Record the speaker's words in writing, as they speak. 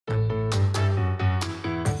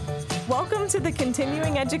Welcome to the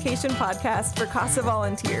Continuing Education Podcast for CASA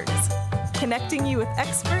volunteers, connecting you with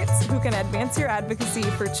experts who can advance your advocacy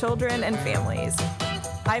for children and families.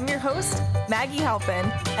 I'm your host, Maggie Halpin,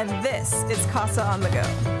 and this is CASA on the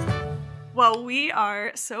Go. Well, we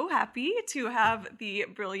are so happy to have the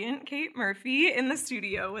brilliant Kate Murphy in the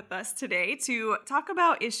studio with us today to talk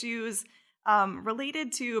about issues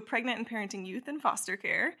related to pregnant and parenting youth in foster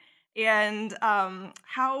care and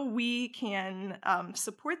how we can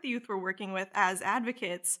support the youth we're working with as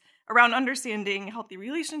advocates around understanding healthy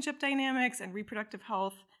relationship dynamics and reproductive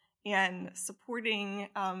health and supporting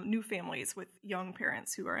new families with young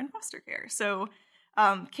parents who are in foster care. So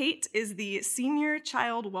Kate is the Senior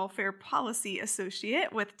Child Welfare Policy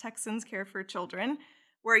Associate with Texans Care for Children,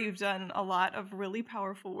 where you've done a lot of really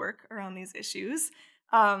powerful work around these issues.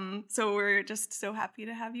 So we're just so happy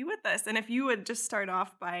to have you with us. And if you would just start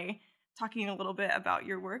off by talking a little bit about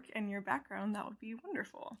your work and your background, that would be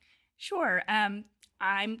wonderful. Sure.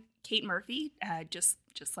 I'm Kate Murphy, just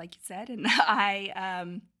like you said, and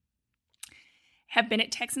I have been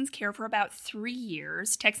at Texans Care for about 3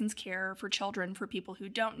 years. Texans Care for Children, for people who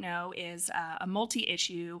don't know, is a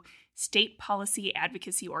multi-issue state policy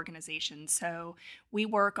advocacy organization. So we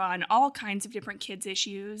work on all kinds of different kids'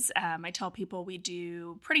 issues. I tell people we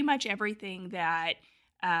do pretty much everything that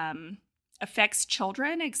affects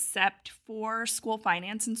children except for school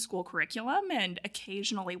finance and school curriculum, and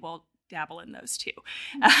occasionally we'll dabble in those too.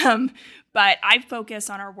 But I focus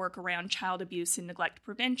on our work around child abuse and neglect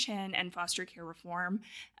prevention and foster care reform.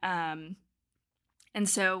 And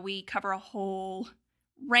so we cover a whole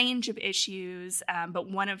range of issues, but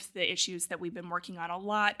one of the issues that we've been working on a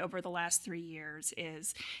lot over the last 3 years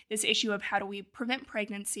is this issue of how do we prevent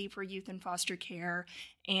pregnancy for youth in foster care,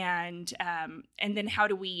 and then how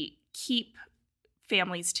do we keep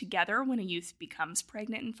families together when a youth becomes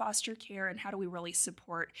pregnant in foster care, and how do we really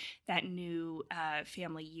support that new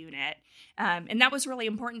family unit. And that was really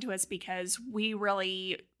important to us because we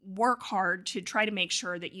really work hard to try to make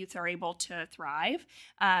sure that youth are able to thrive,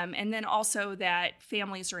 and then also that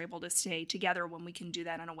families are able to stay together when we can do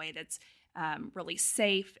that in a way that's really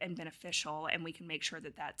safe and beneficial, and we can make sure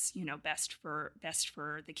that that's best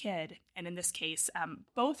for the kid, and in this case,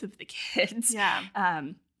 both of the kids. Yeah.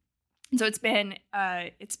 So it's been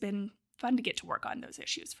fun to get to work on those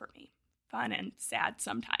issues for me. Fun and sad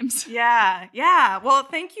sometimes. Yeah. Well,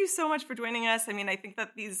 thank you so much for joining us. I mean, I think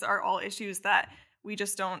that these are all issues that we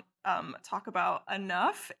just don't talk about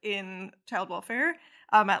enough in child welfare,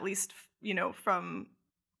 at least, from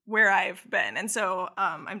where I've been. And so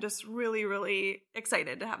I'm just really, really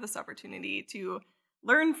excited to have this opportunity to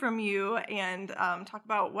learn from you and talk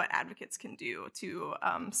about what advocates can do to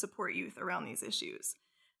support youth around these issues.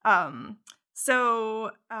 And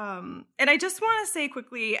I just want to say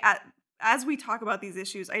quickly, as we talk about these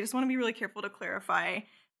issues, I just want to be really careful to clarify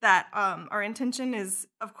that our intention is,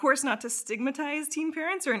 of course, not to stigmatize teen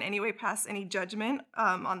parents or in any way pass any judgment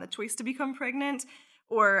on the choice to become pregnant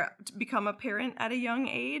or to become a parent at a young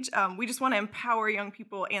age. We just want to empower young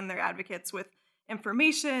people and their advocates with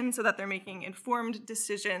information so that they're making informed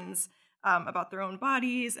decisions about their own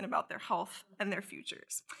bodies and about their health and their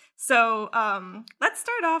futures. So let's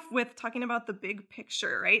start off with talking about the big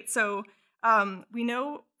picture, right? So we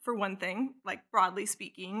know, for one thing, like broadly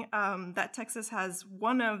speaking, that Texas has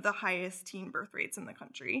one of the highest teen birth rates in the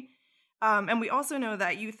country. And we also know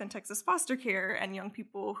that youth in Texas foster care and young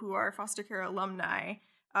people who are foster care alumni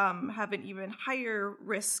have an even higher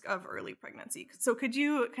risk of early pregnancy. So could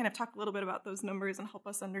you kind of talk a little bit about those numbers and help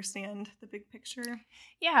us understand the big picture?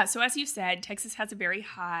 Yeah, so as you said, Texas has a very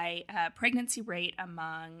high pregnancy rate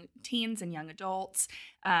among teens and young adults.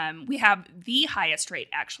 We have the highest rate,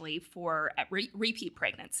 actually, for repeat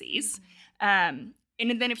pregnancies. Mm-hmm.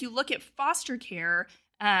 And then if you look at foster care,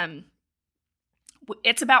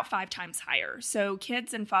 it's about 5 times higher. So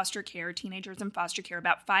kids in foster care, teenagers in foster care,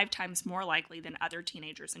 about 5 times more likely than other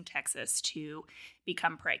teenagers in Texas to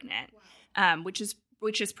become pregnant, wow. which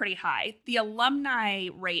is pretty high. The alumni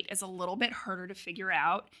rate is a little bit harder to figure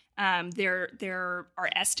out. There are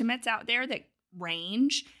estimates out there that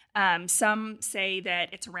range. Some say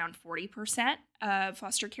that it's around 40% of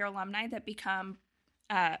foster care alumni that become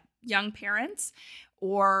young parents,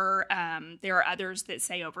 or there are others that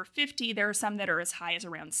say over 50. There are some that are as high as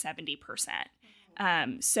around 70%.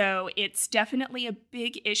 So it's definitely a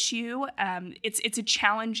big issue. It's a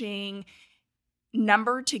challenging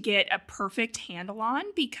number to get a perfect handle on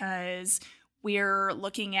because we're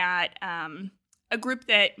looking at a group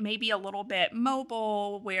that may be a little bit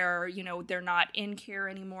mobile, where, they're not in care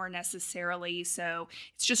anymore necessarily. So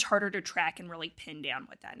it's just harder to track and really pin down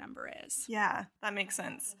what that number is. Yeah, that makes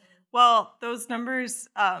sense. Well, those numbers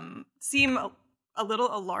seem a little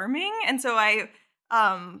alarming, and so I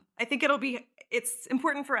think it's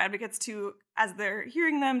important for advocates to, as they're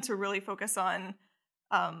hearing them, to really focus on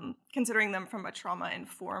considering them from a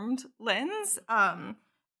trauma-informed lens.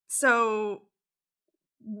 So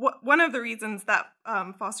one of the reasons that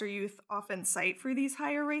foster youth often cite for these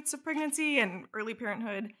higher rates of pregnancy and early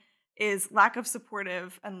parenthood is lack of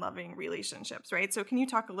supportive and loving relationships, right? So can you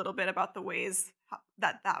talk a little bit about the ways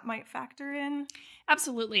that might factor in?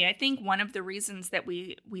 Absolutely. I think one of the reasons that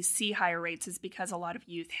we see higher rates is because a lot of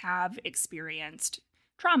youth have experienced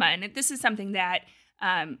trauma. And this is something that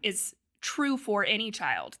is true for any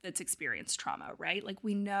child that's experienced trauma, right? Like,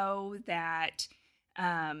 we know that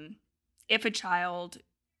if a child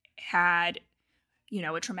had,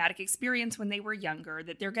 a traumatic experience when they were younger,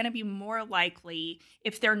 that they're going to be more likely,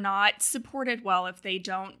 if they're not supported well, if they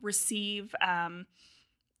don't receive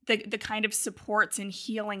the kind of supports and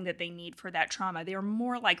healing that they need for that trauma, they are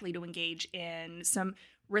more likely to engage in some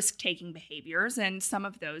risk-taking behaviors, and some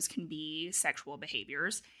of those can be sexual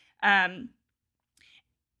behaviors.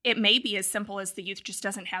 It may be as simple as the youth just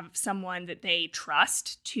doesn't have someone that they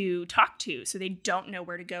trust to talk to, so they don't know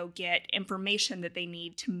where to go get information that they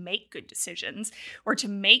need to make good decisions or to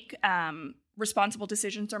make responsible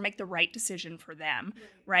decisions or make the right decision for them,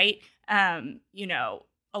 right? A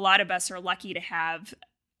lot of us are lucky to have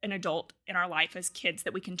an adult in our life as kids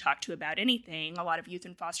that we can talk to about anything. A lot of youth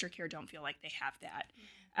in foster care don't feel like they have that.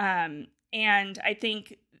 And I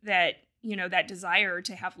think that that desire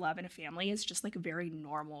to have love in a family is just like a very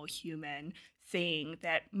normal human thing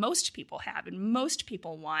that most people have and most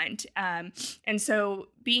people want. And so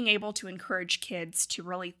being able to encourage kids to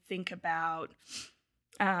really think about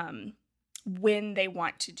when they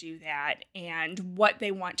want to do that and what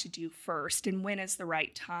they want to do first and when is the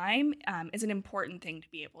right time is an important thing to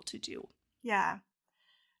be able to do. Yeah.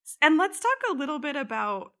 And let's talk a little bit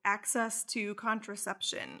about access to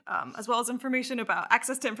contraception, as well as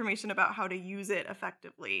access to information about how to use it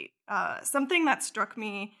effectively. Something that struck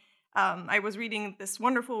me, I was reading this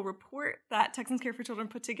wonderful report that Texans Care for Children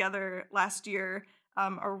put together last year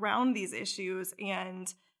around these issues,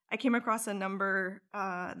 and I came across a number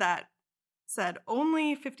that said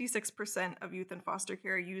only 56% of youth in foster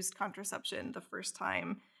care used contraception the first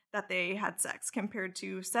time that they had sex, compared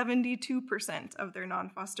to 72% of their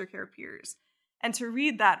non-foster care peers. And to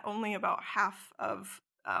read that only about half of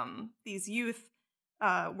these youth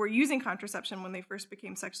were using contraception when they first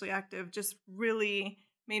became sexually active just really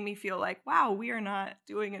made me feel like, wow, we are not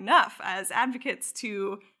doing enough as advocates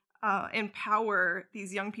to empower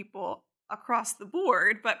these young people across the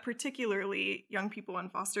board, but particularly young people in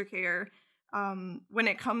foster care when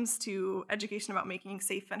it comes to education about making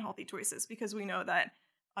safe and healthy choices, because we know that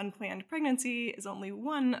unplanned pregnancy is only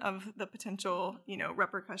one of the potential,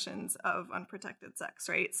 repercussions of unprotected sex,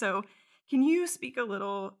 right? So can you speak a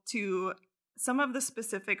little to some of the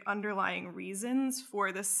specific underlying reasons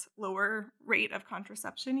for this lower rate of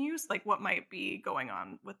contraception use? Like, what might be going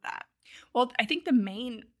on with that? Well, I think the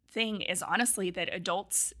main thing is honestly that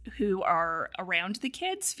adults who are around the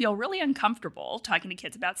kids feel really uncomfortable talking to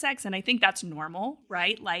kids about sex. And I think that's normal,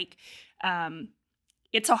 right? Like,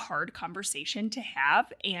 it's a hard conversation to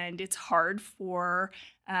have, and it's hard for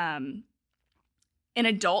an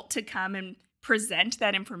adult to come and present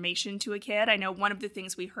that information to a kid. I know one of the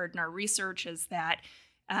things we heard in our research is that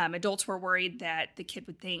adults were worried that the kid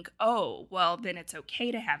would think, oh, well, then it's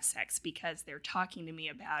okay to have sex because they're talking to me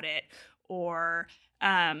about it. Or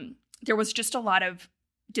there was just a lot of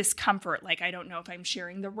discomfort, like I don't know if I'm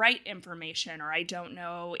sharing the right information, or I don't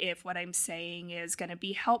know if what I'm saying is going to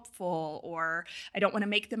be helpful, or I don't want to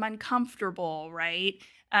make them uncomfortable, right?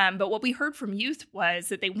 But what we heard from youth was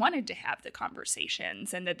that they wanted to have the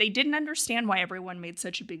conversations and that they didn't understand why everyone made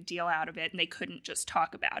such a big deal out of it and they couldn't just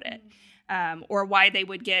talk about it, or why they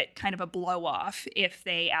would get kind of a blow off if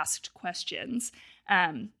they asked questions.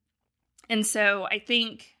 And so I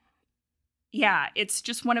think, yeah, it's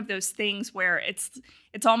just one of those things where it's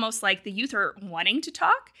almost like the youth are wanting to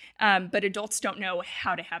talk, but adults don't know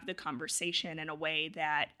how to have the conversation in a way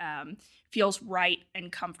that feels right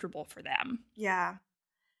and comfortable for them. Yeah.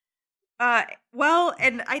 Well,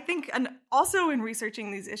 and I think also in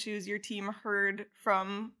researching these issues, your team heard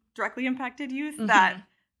from directly impacted youth that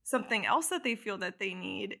something else that they feel that they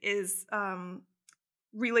need is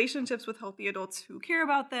relationships with healthy adults who care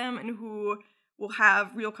about them and who will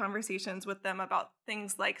have real conversations with them about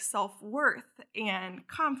things like self-worth and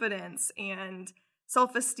confidence and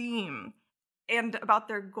self-esteem and about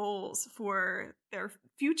their goals for their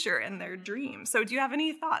future and their dreams. So do you have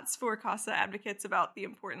any thoughts for CASA advocates about the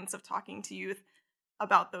importance of talking to youth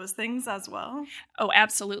about those things as well? Oh,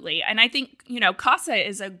 absolutely. And I think, CASA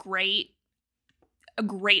is a great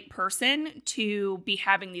person to be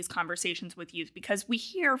having these conversations with youth, because we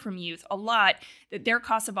hear from youth a lot that their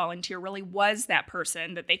CASA volunteer really was that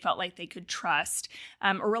person that they felt like they could trust,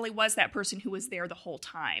 or really was that person who was there the whole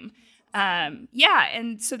time.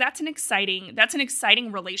 And so that's an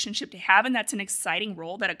exciting relationship to have, and that's an exciting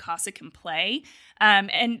role that a CASA can play.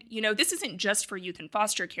 And this isn't just for youth in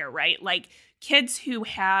foster care, right? Like, kids who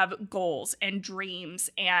have goals and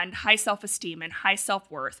dreams and high self-esteem and high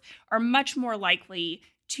self-worth are much more likely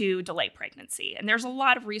to delay pregnancy. And there's a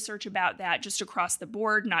lot of research about that just across the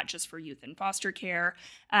board, not just for youth in foster care.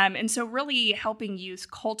 And so really helping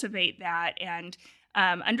youth cultivate that and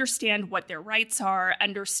understand what their rights are,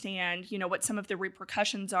 understand, what some of the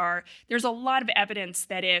repercussions are. There's a lot of evidence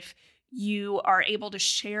that if you are able to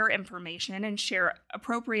share information and share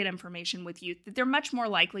appropriate information with youth, that they're much more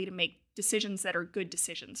likely to make decisions that are good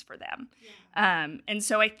decisions for them. Yeah. And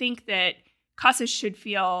so I think that CASA should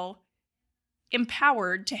feel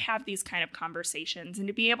empowered to have these kind of conversations and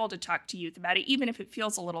to be able to talk to youth about it, even if it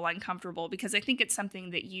feels a little uncomfortable, because I think it's something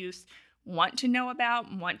that youth want to know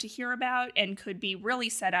about, want to hear about, and could be really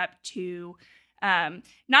set up to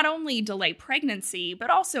not only delay pregnancy, but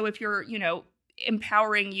also if you're,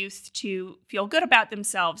 empowering youth to feel good about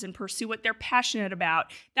themselves and pursue what they're passionate about,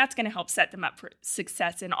 that's going to help set them up for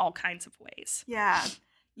success in all kinds of ways. Yeah.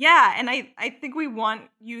 Yeah. And I think we want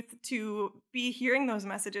youth to be hearing those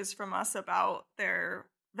messages from us about their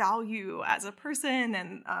value as a person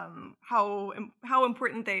and how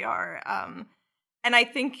important they are. And I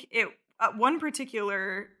think one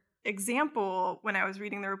particular example when I was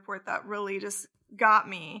reading the report that really just got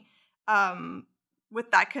me, with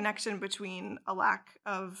that connection between a lack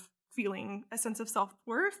of feeling a sense of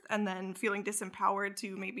self-worth and then feeling disempowered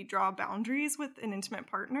to maybe draw boundaries with an intimate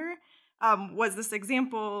partner, was this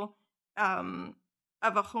example of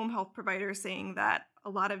a home health provider saying that a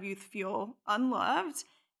lot of youth feel unloved,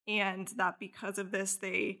 and that because of this,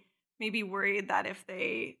 they may be worried that if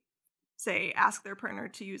they, say, ask their partner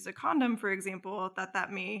to use a condom, for example, that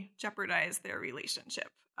may jeopardize their relationship.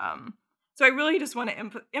 So I really just want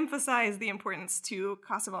to emphasize the importance to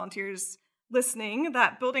CASA volunteers listening,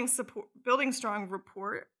 that building strong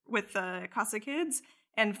rapport with the CASA kids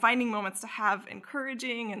and finding moments to have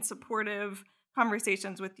encouraging and supportive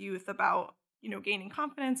conversations with youth about, gaining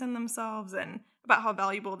confidence in themselves and about how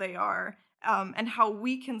valuable they are, and how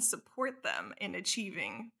we can support them in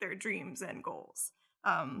achieving their dreams and goals.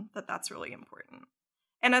 That's really important.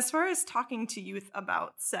 And as far as talking to youth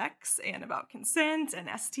about sex and about consent and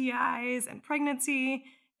STIs and pregnancy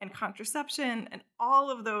and contraception and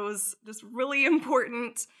all of those just really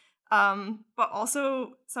important, but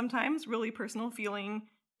also sometimes really personal feeling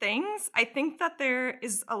things, I think that there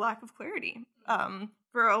is a lack of clarity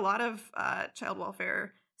for a lot of child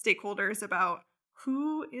welfare stakeholders about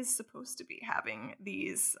who is supposed to be having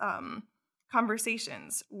these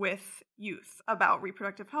conversations with youth about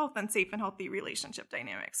reproductive health and safe and healthy relationship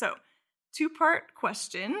dynamics. So, two-part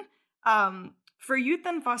question. For youth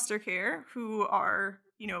in foster care who are,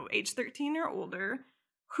 age 13 or older,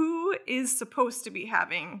 who is supposed to be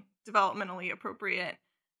having developmentally appropriate,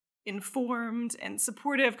 informed, and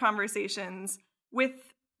supportive conversations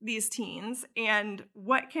with these teens, and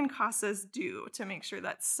what can CASAs do to make sure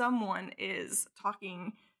that someone is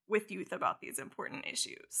talking with youth about these important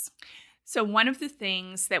issues? So one of the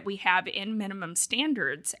things that we have in minimum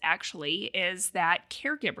standards, actually, is that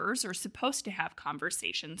caregivers are supposed to have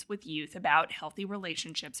conversations with youth about healthy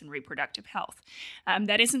relationships and reproductive health.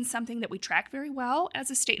 That isn't something that we track very well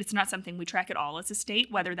as a state. It's not something we track at all as a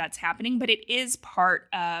state, whether that's happening, but it is part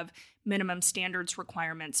of minimum standards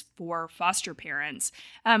requirements for foster parents.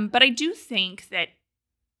 But I do think that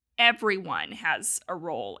everyone has a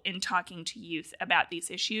role in talking to youth about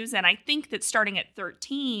these issues. And I think that starting at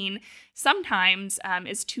 13 sometimes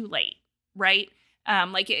is too late, right?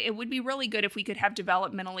 It would be really good if we could have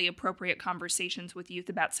developmentally appropriate conversations with youth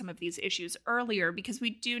about some of these issues earlier, because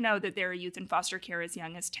we do know that there are youth in foster care as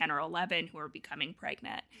young as 10 or 11 who are becoming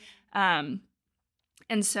pregnant. And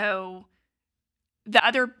so the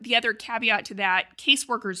other caveat to that,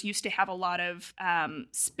 caseworkers used to have a lot of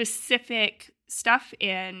specific stuff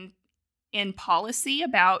in policy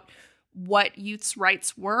about what youth's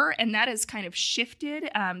rights were, and that has kind of shifted.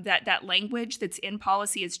 That language that's in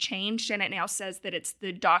policy has changed, and it now says that it's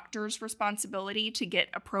the doctor's responsibility to get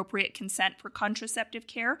appropriate consent for contraceptive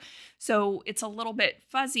care. So it's a little bit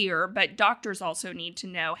fuzzier, but doctors also need to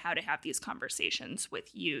know how to have these conversations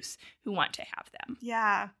with youth who want to have them.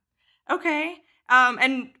 Yeah. Okay.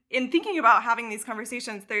 And in thinking about having these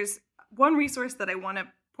conversations, there's one resource that I want to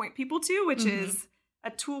point people to, which is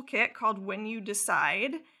a toolkit called When You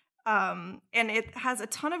Decide. And it has a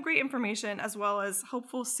ton of great information as well as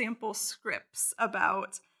helpful sample scripts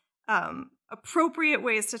about appropriate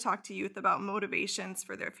ways to talk to youth about motivations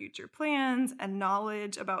for their future plans and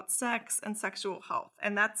knowledge about sex and sexual health.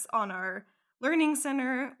 And that's on our Learning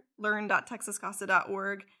Center,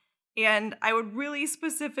 learn.texascasa.org. And I would really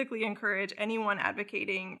specifically encourage anyone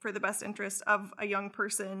advocating for the best interest of a young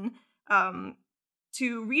person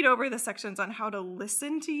to read over the sections on how to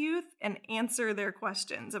listen to youth and answer their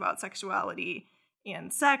questions about sexuality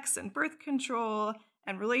and sex and birth control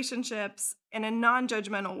and relationships in a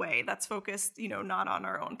non-judgmental way that's focused, not on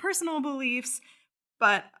our own personal beliefs,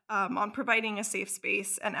 but on providing a safe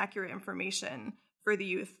space and accurate information for the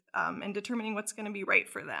youth and determining what's going to be right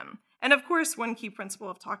for them. And of course, one key principle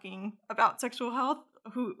of talking about sexual health,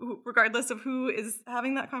 who regardless of who is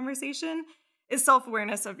having that conversation, is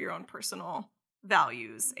self-awareness of your own personal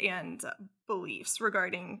values and beliefs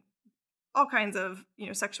regarding all kinds of,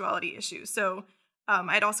 sexuality issues. So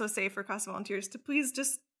I'd also say for CASA volunteers to please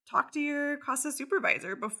just talk to your CASA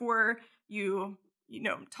supervisor before you,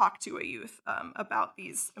 talk to a youth about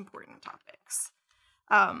these important topics.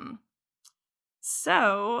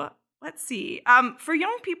 So let's see. For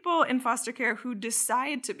young people in foster care who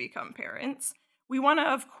decide to become parents, we want to,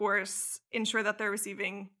 of course, ensure that they're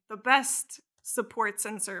receiving the best supports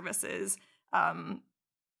and services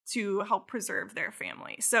to help preserve their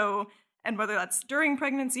family. So, and whether that's during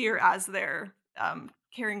pregnancy or as they're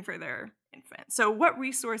caring for their infant. So what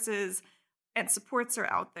resources and supports are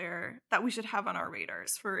out there that we should have on our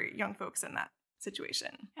radars for young folks in that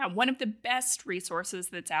situation? Yeah, one of the best resources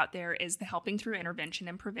that's out there is the Helping Through Intervention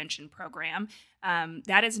and Prevention program.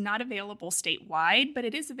 That is not available statewide, but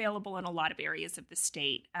it is available in a lot of areas of the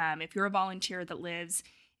state. If you're a volunteer that lives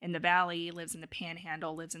in the Valley, lives in the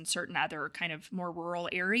Panhandle, lives in certain other kind of more rural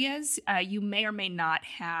areas, you may or may not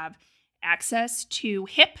have access to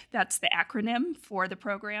HIP. That's the acronym for the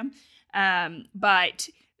program. But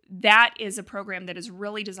that is a program that is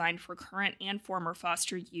really designed for current and former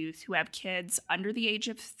foster youth who have kids under the age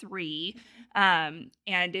of 3. And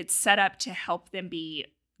it's set up to help them be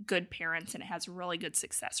good parents, and it has really good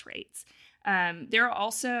success rates. There are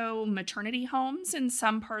also maternity homes in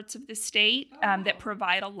some parts of the state that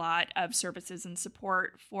provide a lot of services and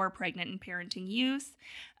support for pregnant and parenting youth.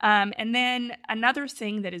 And then another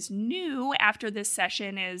thing that is new after this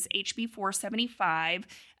session is HB 475.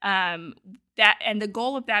 And the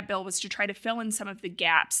goal of that bill was to try to fill in some of the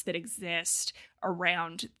gaps that exist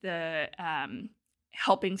around the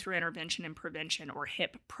Helping Through Intervention and Prevention, or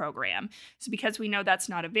HIP program. So because we know that's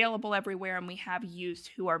not available everywhere, and we have youth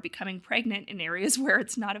who are becoming pregnant in areas where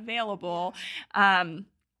it's not available, we're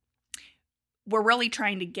really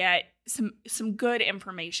trying to get some good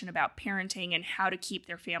information about parenting and how to keep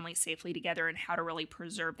their family safely together and how to really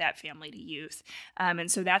preserve that family to youth. And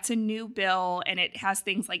so that's a new bill, and it has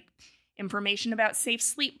things like information about safe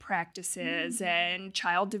sleep practices and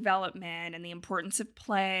child development and the importance of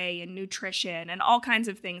play and nutrition and all kinds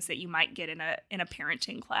of things that you might get in a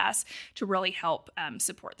parenting class to really help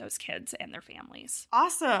support those kids and their families.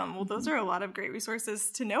 Awesome. Well, those are a lot of great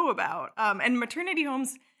resources to know about. And maternity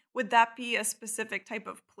homes, would that be a specific type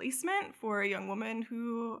of placement for a young woman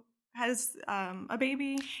who has a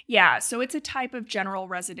baby? Yeah, so it's a type of general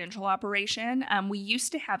residential operation. We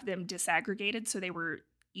used to have them disaggregated, so they were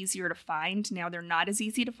easier to find. Now they're not as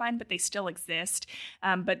easy to find, but they still exist.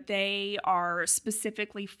 But they are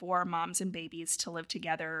specifically for moms and babies to live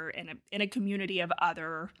together in a community of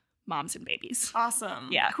other moms and babies. Awesome.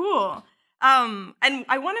 Yeah. Cool. And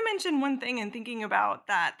I want to mention one thing in thinking about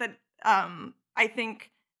that I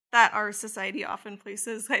think that our society often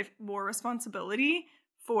places more responsibility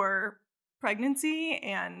for pregnancy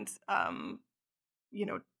and,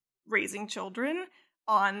 raising children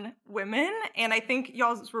on women. And I think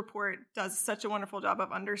y'all's report does such a wonderful job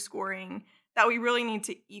of underscoring that we really need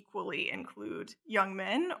to equally include young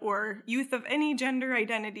men or youth of any gender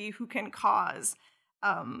identity who can cause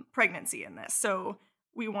pregnancy in this. So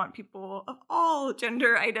we want people of all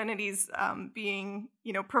gender identities being,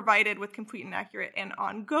 provided with complete and accurate and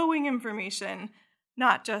ongoing information,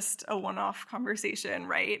 not just a one-off conversation,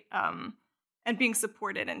 right? And being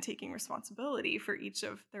supported and taking responsibility for each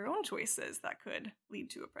of their own choices that could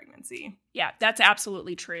lead to a pregnancy. Yeah, that's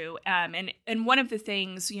absolutely true. And one of the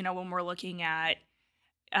things, when we're looking at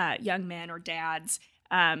young men or dads,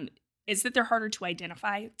 is that they're harder to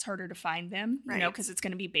identify. It's harder to find them, because it's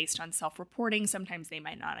going to be based on self-reporting. Sometimes they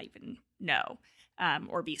might not even know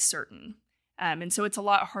or be certain. And so it's a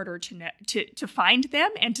lot harder to find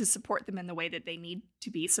them and to support them in the way that they need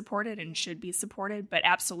to be supported and should be supported. But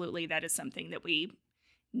absolutely, that is something that we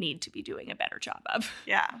need to be doing a better job of.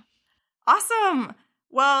 Yeah. Awesome.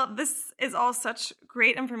 Well, this is all such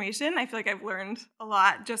great information. I feel like I've learned a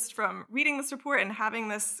lot just from reading this report and having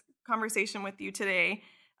this conversation with you today.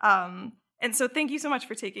 And so thank you so much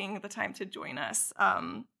for taking the time to join us.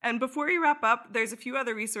 And before we wrap up, there's a few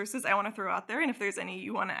other resources I want to throw out there. And if there's any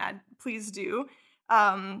you want to add, please do.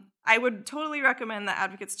 I would totally recommend that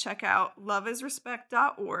advocates check out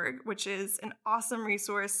loveisrespect.org, which is an awesome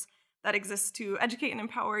resource that exists to educate and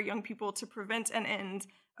empower young people to prevent and end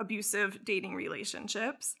abusive dating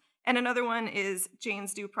relationships. And another one is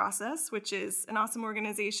Jane's Due Process, which is an awesome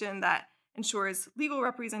organization that ensures legal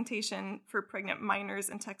representation for pregnant minors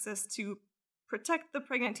in Texas to protect the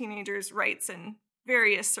pregnant teenagers' rights in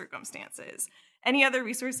various circumstances. Any other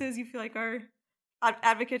resources you feel like our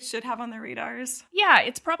advocates should have on their radars? Yeah,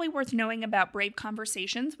 it's probably worth knowing about Brave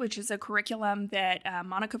Conversations, which is a curriculum that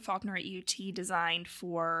Monica Faulkner at UT designed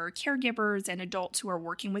for caregivers and adults who are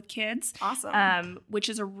working with kids. Awesome. Which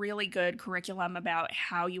is a really good curriculum about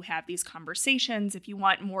how you have these conversations. If you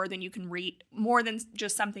want more than you can read, more than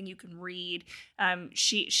just something you can read,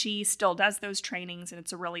 she still does those trainings, and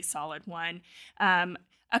it's a really solid one.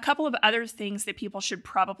 A couple of other things that people should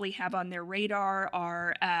probably have on their radar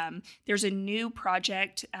are there's a new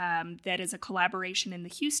project that is a collaboration in the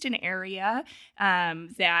Houston area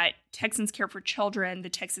that Texans Care for Children, the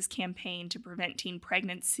Texas Campaign to Prevent Teen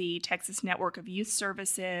Pregnancy, Texas Network of Youth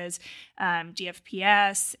Services,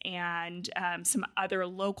 DFPS, and some other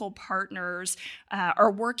local partners are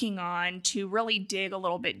working on to really dig a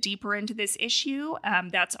little bit deeper into this issue.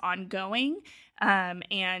 That's ongoing.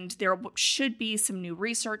 And there should be some new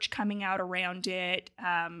research coming out around it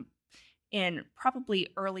in probably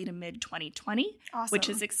early to mid 2020, awesome. Which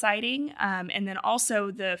is exciting. And then also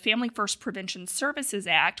the Family First Prevention Services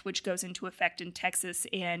Act, which goes into effect in Texas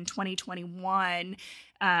in 2021,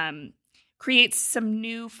 creates some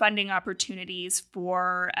new funding opportunities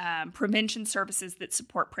for prevention services that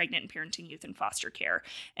support pregnant and parenting youth in foster care.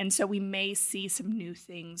 And so we may see some new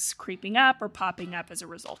things creeping up or popping up as a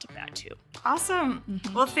result of that too. Awesome.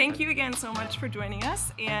 Mm-hmm. Well, thank you again so much for joining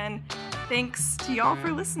us. And thanks to y'all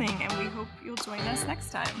for listening. And we hope you'll join us next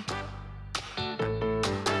time.